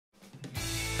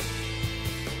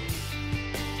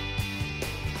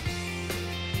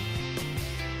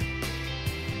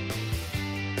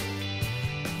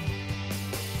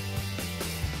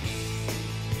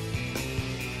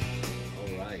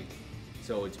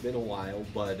So it's been a while,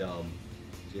 but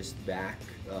just back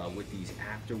with these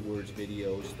afterwards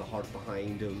videos. The heart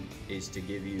behind them is to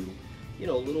give you,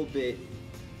 a little bit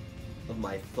of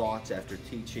my thoughts after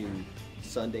teaching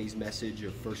Sunday's message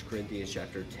of 1 Corinthians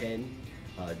chapter 10,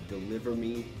 Deliver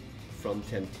Me from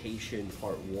Temptation,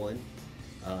 part 1.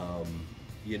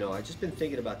 I've just been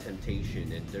thinking about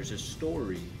temptation, and there's a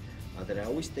story that I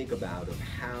always think about of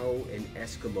how an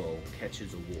Eskimo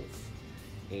catches a wolf.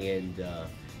 And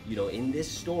in this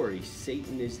story,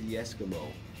 Satan is the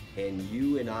Eskimo, and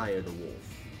you and I are the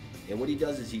wolf. And what he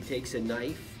does is he takes a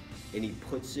knife and he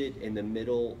puts it in the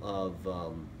middle of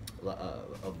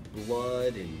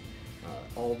blood and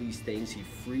all these things. He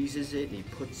freezes it and he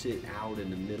puts it out in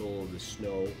the middle of the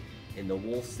snow. And the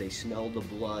wolves, they smell the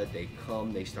blood, they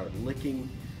come, they start licking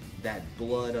that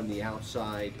blood on the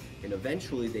outside, and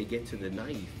eventually they get to the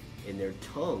knife, and their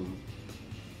tongue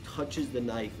touches the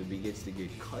knife and begins to get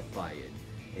cut by it.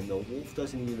 And the wolf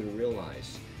doesn't even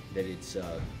realize that it's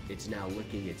now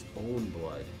licking its own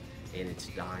blood, and it's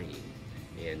dying.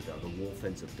 And the wolf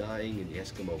ends up dying, and the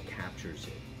Eskimo captures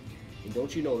it. And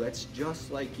don't you know, that's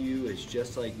just like you, it's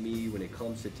just like me when it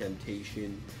comes to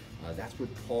temptation. That's what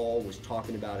Paul was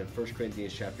talking about in 1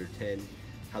 Corinthians chapter 10,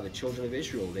 how the children of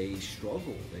Israel, they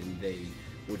struggled and they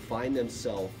would find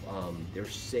themselves, they're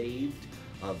saved,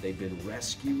 they've been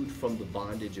rescued from the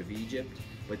bondage of Egypt,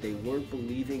 but they weren't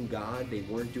believing God, they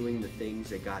weren't doing the things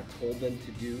that God told them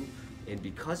to do, and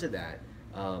because of that,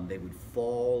 they would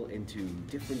fall into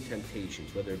different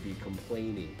temptations, whether it be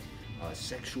complaining,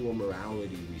 sexual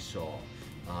morality we saw,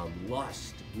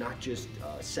 lust, not just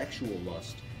sexual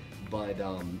lust, but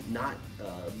not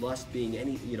lust being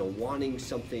any, wanting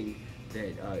something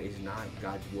that is not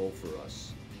God's will for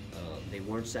us. They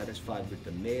weren't satisfied with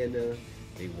the manna,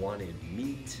 they wanted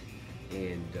meat,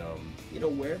 and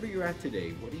wherever you're at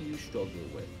today, what are you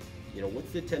struggling with?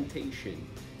 What's the temptation?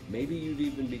 Maybe you've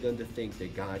even begun to think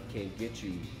that God can't get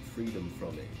you freedom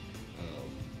from it.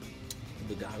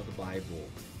 The God of the Bible,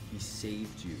 He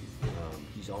saved you.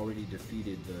 He's already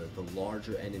defeated the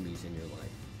larger enemies in your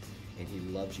life. And He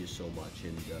loves you so much.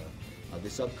 And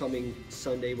this upcoming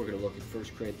Sunday, we're going to look at 1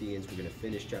 Corinthians. We're going to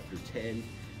finish chapter 10.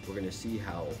 We're going to see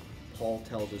how Paul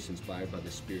tells us, inspired by the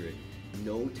Spirit,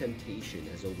 no temptation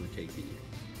has overtaken you,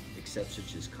 except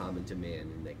such as common to man,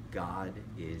 and that God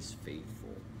is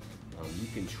faithful. You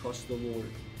can trust the Lord.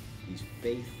 He's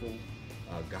faithful.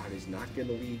 God is not going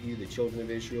to leave you. The children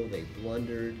of Israel, they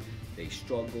blundered, they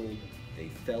struggled, they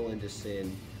fell into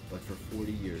sin. But for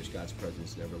 40 years, God's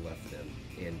presence never left them.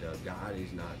 And God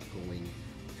is not going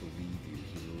to leave you.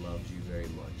 He loves you very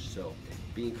much. So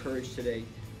be encouraged today.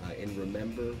 And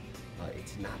remember,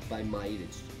 it's not by might,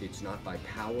 it's not by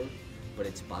power, but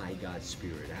it's by God's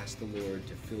Spirit. Ask the Lord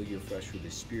to fill you afresh with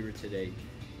His Spirit today.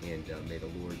 And may the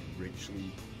Lord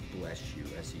richly bless you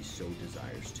as He so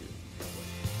desires to.